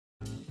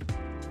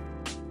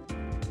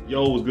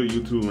Yo, what's good,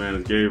 YouTube, man?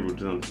 It's Gabriel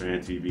from Fan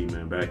TV,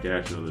 man. Back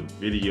at you another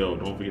video.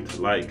 Don't forget to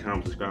like,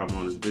 comment, subscribe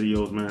on these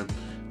videos, man.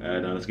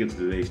 And let's get to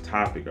today's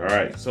topic. All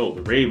right, so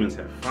the Ravens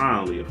have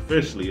finally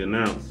officially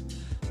announced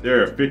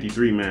their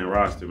 53-man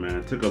roster, man.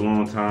 It took a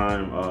long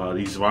time.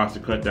 These roster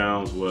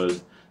cutdowns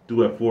was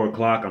due at 4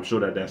 o'clock. I'm sure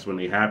that's when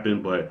they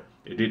happened, but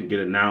it didn't get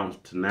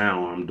announced to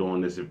now. I'm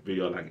doing this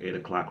video like 8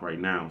 o'clock right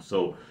now.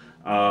 So,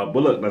 but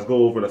look, let's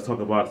talk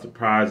about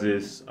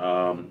surprises,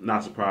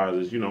 not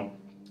surprises,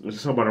 Let's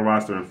just talk about the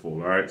roster in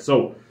full, all right?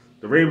 So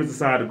the Ravens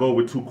decided to go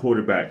with two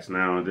quarterbacks.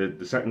 Now,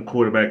 the second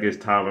quarterback is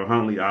Tyler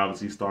Huntley.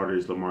 Obviously, starter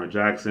is Lamar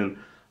Jackson.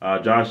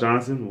 Josh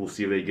Johnson, we'll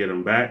see if they get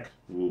him back.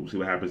 We'll see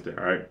what happens there,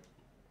 all right?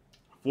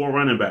 4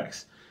 running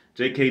backs: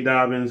 J.K.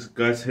 Dobbins,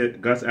 Gus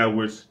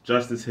Edwards,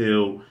 Justice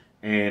Hill,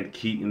 and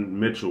Keaton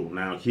Mitchell.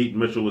 Now, Keaton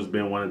Mitchell has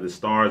been one of the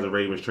stars of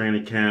Ravens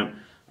training camp.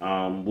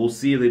 We'll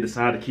see if they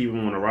decide to keep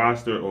him on the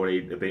roster or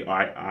if they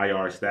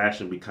IR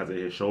stash him because of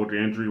his shoulder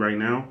injury right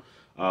now.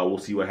 We'll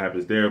see what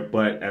happens there.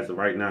 But as of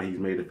right now, he's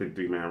made a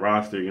 53-man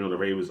roster. The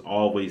Ravens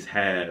always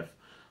have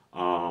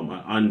an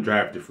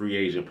undrafted free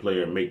agent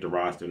player make the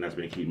roster, and that's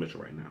been Keaton Mitchell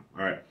right now.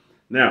 All right.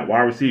 Now,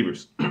 wide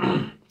receivers.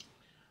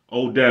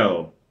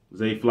 Odell,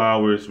 Zay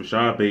Flowers,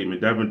 Rashad Bateman,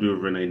 Devin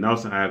Duvernay,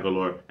 Nelson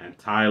Aguilar, and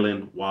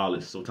Tylan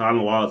Wallace. So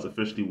Tylan Wallace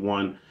officially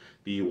won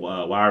the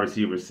wide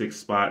receiver 6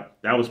 spot.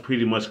 That was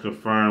pretty much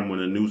confirmed when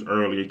the news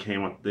earlier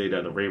came out today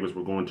that the Ravens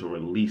were going to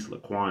release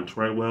Laquan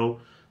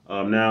Treadwell.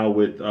 Now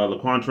with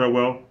Laquan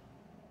Treadwell,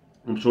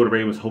 I'm sure the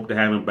Ravens hope to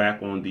have him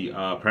back on the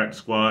practice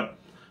squad.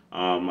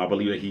 I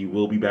believe that he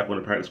will be back on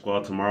the practice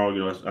squad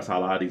tomorrow. That's how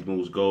a lot of these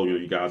moves go.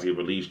 You guys get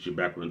released, you're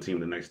back on the team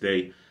the next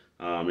day.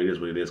 It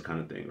is what it is kind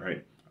of thing,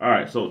 right? All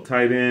right, so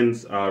tight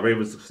ends.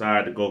 Ravens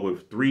decided to go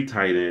with 3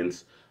 tight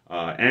ends.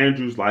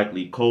 Andrews,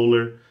 likely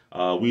Kohler.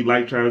 We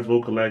like Travis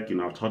Vokolek.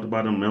 I've talked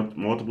about him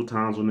multiple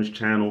times on this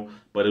channel,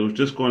 but it was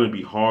just going to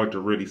be hard to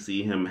really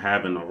see him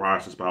having a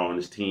roster spot on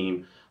his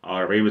team.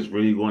 Ravens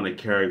really going to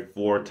carry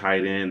 4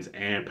 tight ends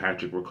and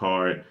Patrick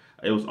Ricard.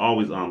 It was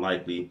always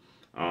unlikely.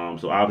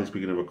 So obviously,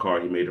 speaking of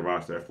Ricard, he made the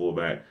roster at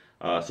fullback.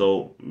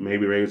 So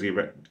maybe Ravens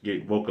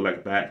get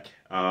Vokolek back.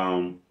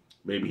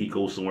 Maybe he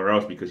goes somewhere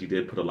else because he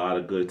did put a lot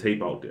of good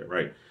tape out there,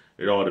 right?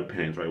 It all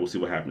depends, right? We'll see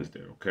what happens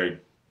there, okay?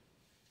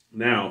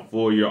 Now,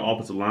 for your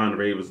offensive line, the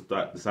Ravens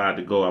decided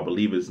to go, I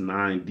believe it's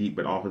 9 deep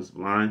at offensive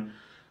line.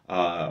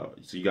 So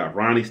you got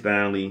Ronnie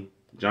Stanley,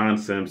 John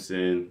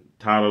Simpson,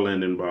 Tyler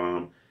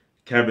Lindenbaum,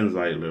 Kevin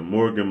Zeitler,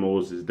 Morgan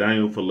Moses,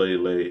 Daniel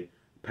Falele,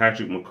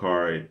 Patrick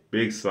McCarry,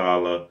 Big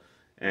Sala,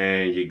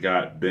 and you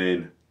got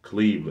Ben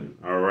Cleveland.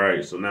 All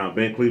right, so now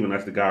Ben Cleveland,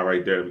 that's the guy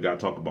right there that we got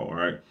to talk about, all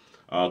right?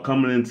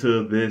 Coming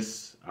into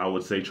this, I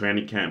would say,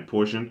 training camp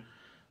portion,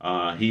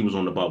 he was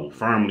on the bubble,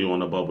 firmly on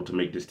the bubble to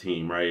make this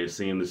team, right? It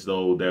seemed as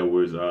though there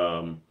was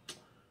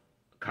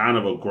kind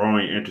of a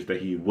growing interest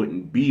that he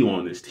wouldn't be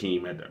on this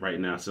team at that right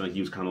now. So like he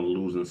was kind of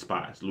losing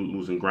spots,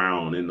 losing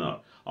ground in the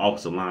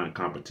offensive line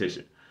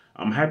competition.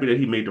 I'm happy that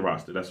he made the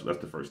roster. That's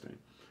the first thing.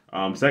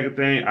 Second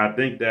thing, I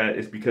think that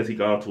it's because he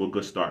got off to a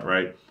good start,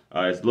 right?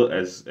 As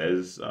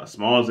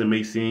small as it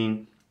may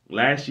seem,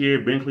 last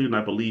year Ben Cleveland,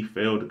 I believe,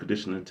 failed the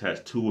conditioning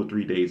test 2 or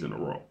 3 days in a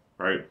row,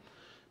 right?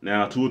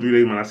 Now 2 or 3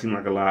 days might not seem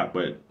like a lot,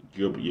 but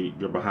you're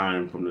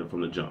behind from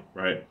the jump,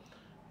 right?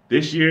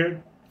 This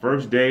year,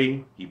 first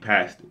day he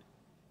passed it,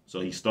 so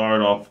he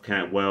started off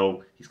camp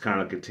well. He's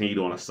kind of continued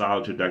on a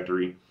solid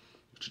trajectory.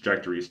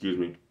 Excuse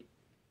me.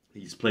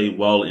 He's played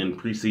well in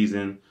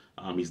preseason.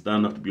 He's done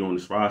enough to be on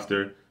this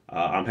roster.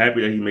 I'm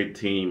happy that he made the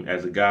team.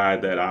 As a guy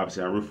that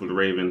obviously I root for the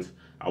Ravens,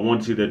 I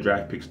want to see their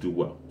draft picks do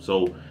well.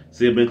 So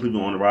seeing Ben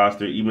Cleveland on the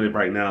roster, even if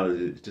right now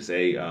it's just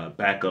a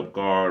backup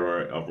guard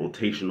or a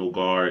rotational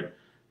guard,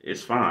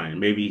 it's fine.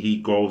 Maybe he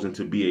grows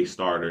into be a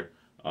starter,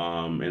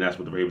 and that's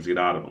what the Ravens get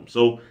out of him.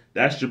 So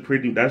that's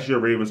your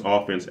Ravens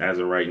offense as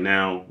of right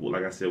now. Well,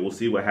 like I said, we'll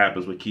see what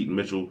happens with Keaton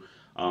Mitchell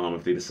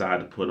if they decide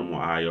to put him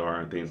on IR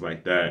and things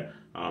like that.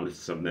 This is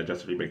something that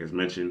Justin Reback has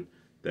mentioned,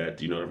 that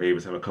the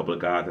Ravens have a couple of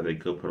guys that they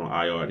could put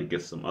on IR to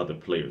get some other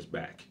players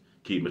back.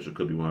 Keaton Mitchell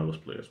could be one of those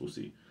players. We'll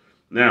see.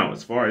 Now,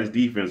 as far as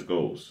defense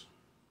goes,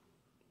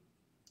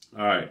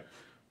 all right,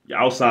 your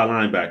outside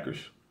linebackers.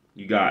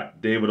 You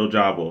got David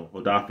Ojabo,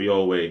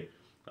 Odafe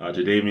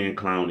Jadeveon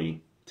Clowney,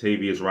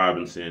 Tavius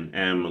Robinson,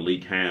 and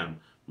Malik Ham.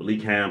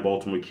 Malik Ham,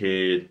 Baltimore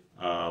kid,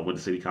 went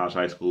to City College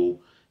High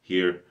School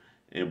here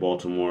in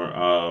Baltimore.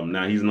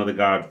 Now, he's another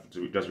guy,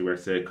 Justin Reback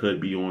said,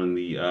 could be on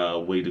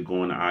the way to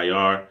going to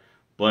IR.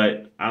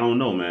 But I don't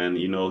know, man.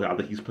 I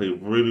think he's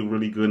played really,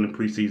 really good in the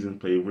preseason.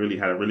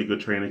 Had a really good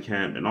training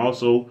camp. And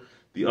also,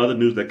 the other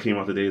news that came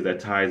out today is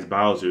that Tyus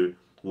Bowser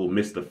will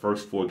miss the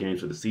first 4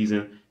 games of the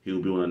season. He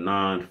will be on a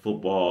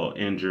non-football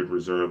injured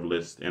reserve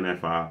list,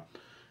 NFI,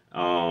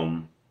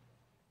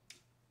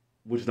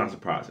 which is not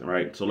surprising,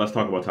 right? So let's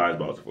talk about Tyus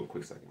Bowser for a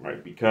quick second,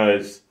 right?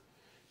 Because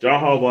John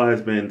Harbaugh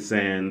has been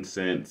saying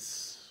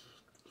since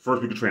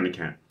first week of training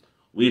camp,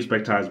 we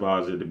expect Tyus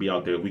Bowser to be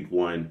out there week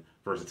 1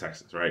 versus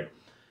Texans, right?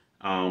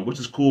 Which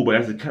is cool, but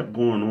as it kept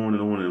going on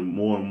and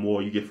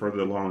more, you get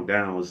further along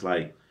down, it's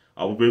like,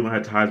 We're really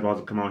going to have Tyus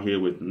Boston come out here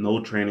with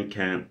no training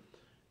camp,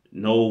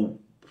 no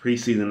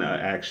preseason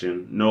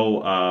action,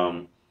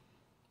 no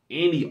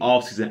any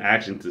offseason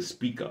action to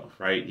speak of,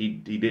 right?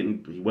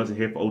 He wasn't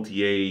here for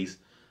OTAs,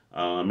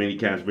 mini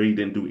camps, really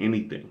didn't do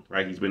anything,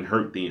 right? He's been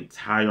hurt the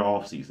entire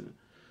offseason.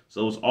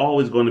 So it's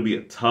always going to be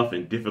a tough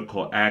and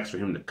difficult ask for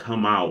him to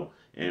come out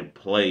and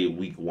play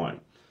week 1.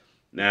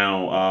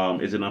 Now,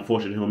 is it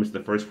unfortunate he'll miss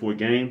the first 4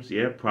 games?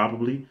 Yeah,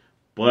 probably.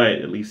 But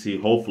at least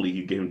hopefully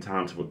you give him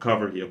time to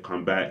recover. He'll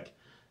come back,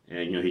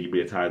 and he can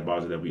be a Tyus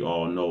Boston that we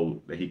all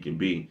know that he can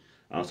be.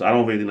 So I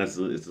don't really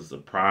think it's a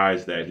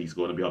surprise that he's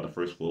going to be out the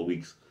first 4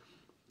 weeks.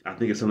 I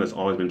think it's something that's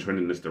always been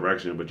trending in this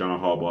direction. But John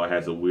Harbaugh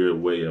has a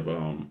weird way of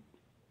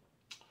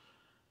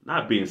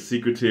not being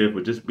secretive,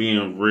 but just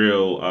being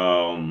real,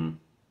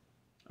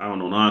 I don't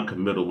know,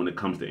 non-committal when it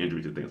comes to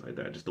injuries and things like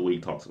that. Just the way he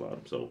talks about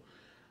them. So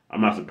I'm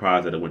not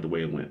surprised that it went the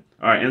way it went.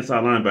 All right,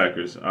 inside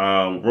linebackers.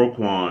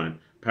 Roquan,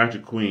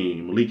 Patrick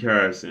Queen, Malik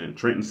Harrison,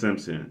 Trenton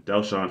Simpson,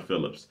 Del'Shawn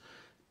Phillips.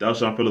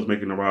 Del'Shawn Phillips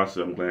making the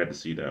roster. I'm glad to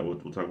see that. We'll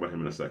talk about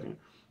him in a second.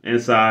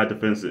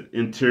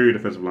 Interior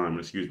defensive lineman,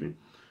 excuse me.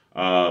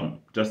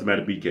 Justin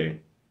Madubuike,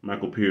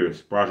 Michael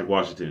Pierce, Broderick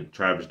Washington,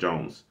 Travis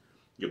Jones.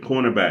 Your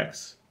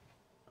cornerbacks,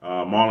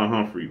 Marlon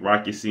Humphrey,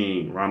 Rocky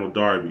Singh, Ronald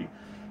Darby,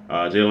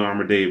 Jalen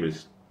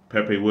Armour-Davis,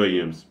 Pepe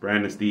Williams,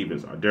 Brandon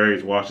Stevens,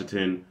 Darius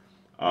Washington,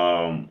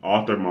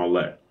 Arthur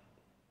Marlette.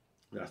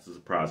 That's the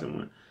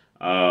surprising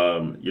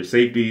one. Your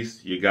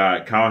safeties, you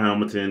got Kyle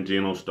Hamilton,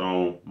 Geno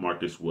Stone,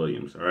 Marcus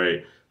Williams. All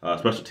right.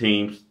 Special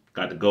teams,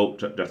 got the GOAT,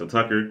 Justin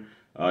Tucker.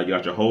 You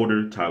got your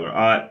holder, Tyler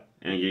Ott,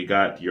 and you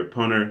got your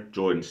punter,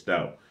 Jordan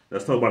Stout.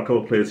 Let's talk about a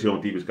couple players here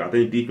on defense. I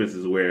think defense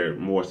is where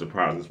more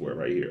surprises were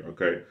right here,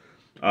 okay?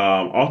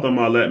 Arthur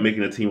Marlette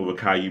making a team with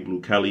a Caillou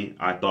Blue Kelly,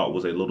 I thought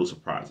was a little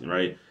surprising,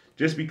 right?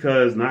 Just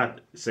because,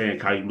 not saying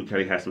Caillou Blue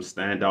Kelly has some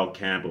standout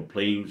camp or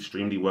played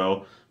extremely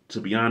well. To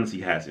be honest,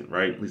 he hasn't,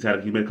 right?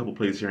 He made a couple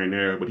plays here and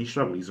there, but he's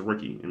struggling. He's a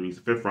rookie. I mean, he's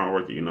a 5th-round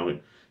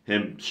rookie,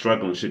 Him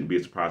struggling shouldn't be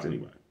a surprise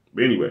anyway.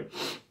 But anyway,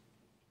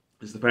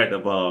 it's the fact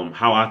of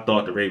how I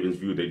thought the Ravens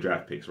viewed their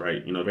draft picks,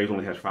 right? The Ravens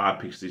only had 5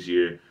 picks this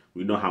year.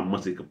 We know how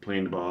much they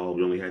complained about, oh,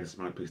 we only had this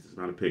amount of picks, this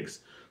amount of picks.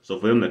 So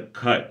for them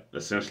to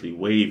essentially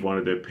waive one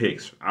of their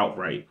picks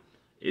outright,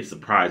 it's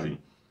surprising.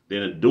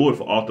 Then to do it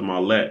for Arthur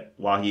Marlette,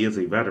 while he is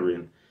a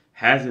veteran,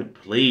 hasn't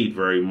played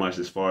very much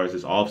as far as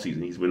this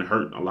offseason. He's been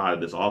hurt a lot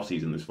of this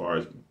offseason as far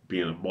as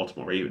being a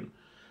Baltimore Raven.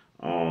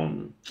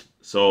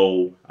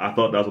 So I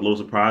thought that was a little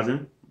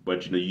surprising,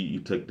 but you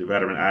took the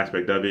veteran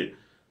aspect of it.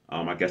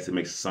 I guess it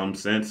makes some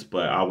sense,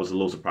 but I was a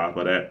little surprised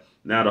by that.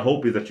 Now the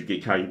hope is that you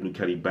get Caillou Blue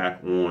Kelly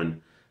back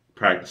on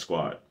practice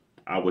squad.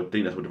 I would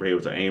think that's what the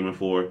Ravens are aiming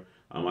for.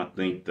 I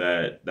think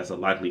that's a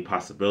likely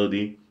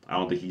possibility. I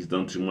don't think he's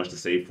done too much to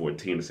say for a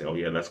team to say, oh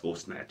yeah, let's go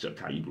snatch up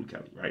Caillou Blue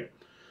Kelly, right?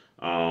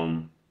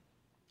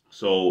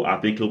 So I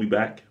think he'll be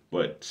back,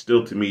 but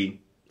still to me,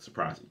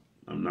 surprising.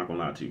 I'm not gonna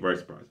lie to you, very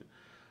surprising.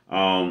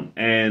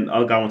 And the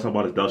other guy I want to talk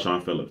about is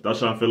Del'Shawn Phillips.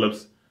 Del'Shawn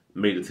Phillips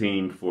made the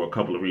team for a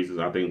couple of reasons.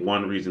 I think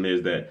one reason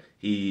is that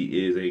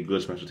he is a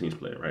good special teams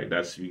player, right?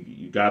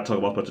 You gotta talk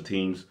about special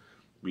teams.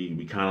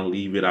 We kind of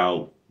leave it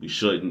out. We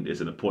shouldn't.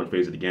 It's an important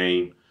phase of the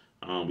game.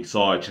 We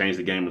saw it change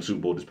the game in the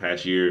Super Bowl this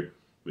past year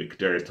with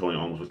Kadarius Toney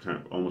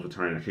almost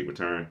returning a kick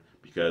return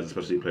because the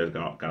special teams players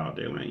got out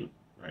their lane,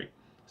 right?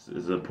 It's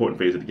an important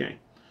phase of the game.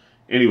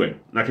 Anyway,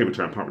 not kick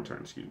return, punt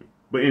return, excuse me.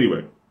 But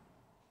anyway,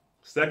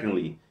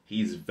 secondly,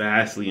 he's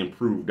vastly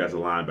improved as a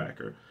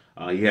linebacker.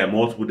 He had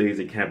multiple days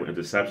in camp with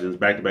interceptions,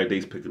 back-to-back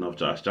days picking off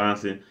Josh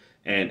Johnson.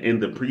 And in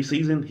the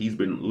preseason, he's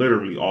been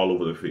literally all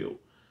over the field.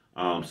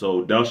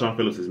 So Del'Shawn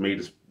Phillips has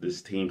made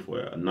this team for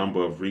a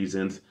number of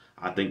reasons.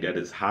 I think that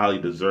it's highly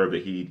deserved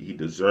that he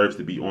deserves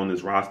to be on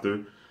this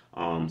roster.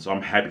 So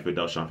I'm happy for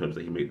Del'Shawn Phillips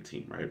that he made the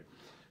team, right?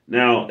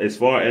 Now, as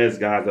far as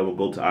guys that will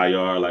go to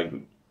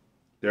IR,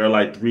 there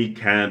are 3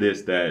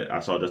 candidates that I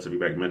saw Justin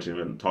Reback mention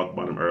and talk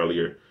about him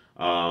earlier.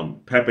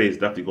 Pepe is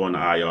definitely going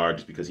to IR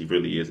just because he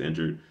really is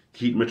injured.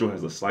 Keith Mitchell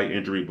has a slight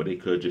injury, but they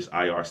could just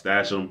IR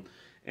stash him.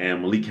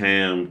 And Malik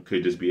Ham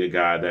could just be a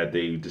guy that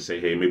they just say,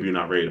 hey, maybe you're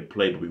not ready to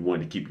play, but we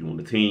want to keep you on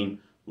the team.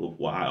 We'll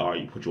IR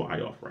you, put you on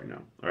IR for right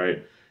now. All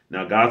right.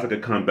 Now, guys that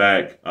could come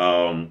back,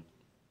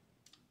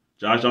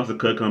 Josh Johnson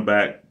could come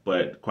back,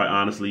 but quite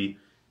honestly,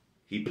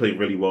 he played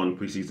really well in the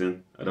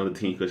preseason. Another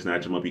team could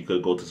snatch him up. He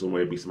could go to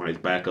somewhere and be somebody's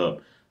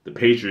backup. The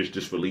Patriots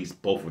just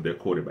released both of their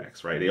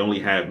quarterbacks, right? They only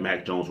have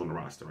Mac Jones on the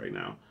roster right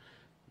now.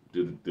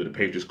 Do the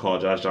Patriots call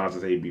Josh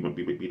Johnson and say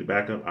be the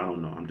backup? I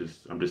don't know. I'm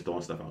just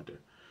throwing stuff out there.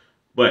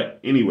 But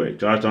anyway,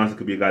 Josh Johnson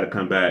could be a guy to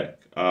come back.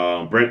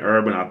 Brent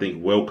Urban, I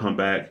think, will come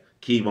back.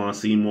 Kevon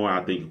Seymour,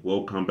 I think,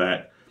 will come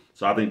back.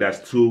 So I think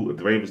that's 2. If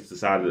the Ravens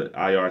decided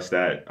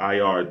to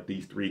IR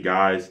these 3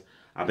 guys,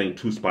 I think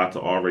 2 spots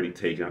are already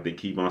taken. I think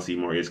Kevon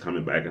Seymour is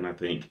coming back, and I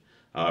think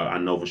I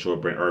know for sure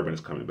Brent Urban is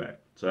coming back.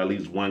 So that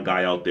leaves 1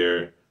 guy out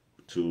there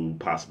to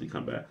possibly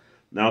come back.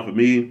 Now for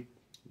me,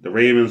 the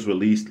Ravens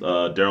released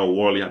Daryl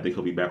Worley. I think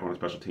he'll be back on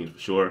special teams for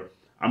sure.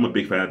 I'm a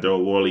big fan of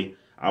Daryl Worley.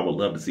 I would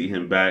love to see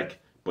him back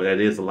But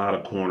that is a lot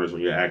of corners on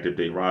your active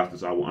day roster.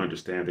 So I will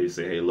understand they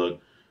say, hey,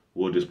 look,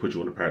 we'll just put you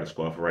on the practice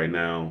squad for right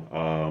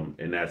now,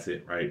 and that's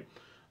it, right?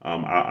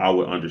 I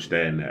would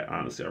understand that,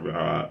 honestly.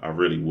 I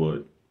really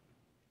would.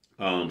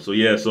 So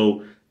yeah,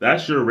 so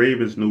that's your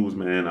Ravens news,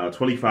 man.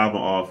 25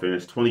 on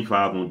offense,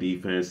 25 on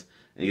defense,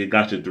 and you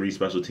got your 3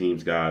 special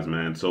teams guys,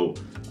 man. So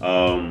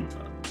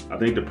I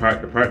think the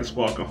practice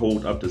squad can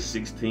hold up to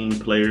 16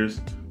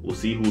 players. We'll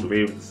see who the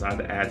Ravens decide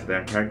to add to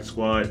that practice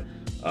squad.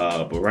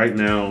 But right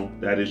now,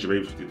 that is your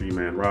Ravens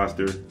 53-man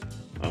roster.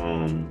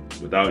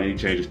 Without any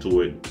changes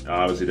to it.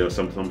 Obviously, there's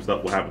some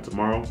stuff will happen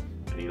tomorrow.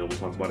 And, we'll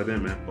talk about it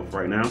then, man. But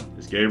for right now,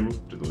 it's Gabriel,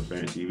 just on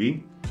Fan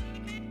TV.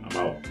 I'm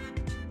out.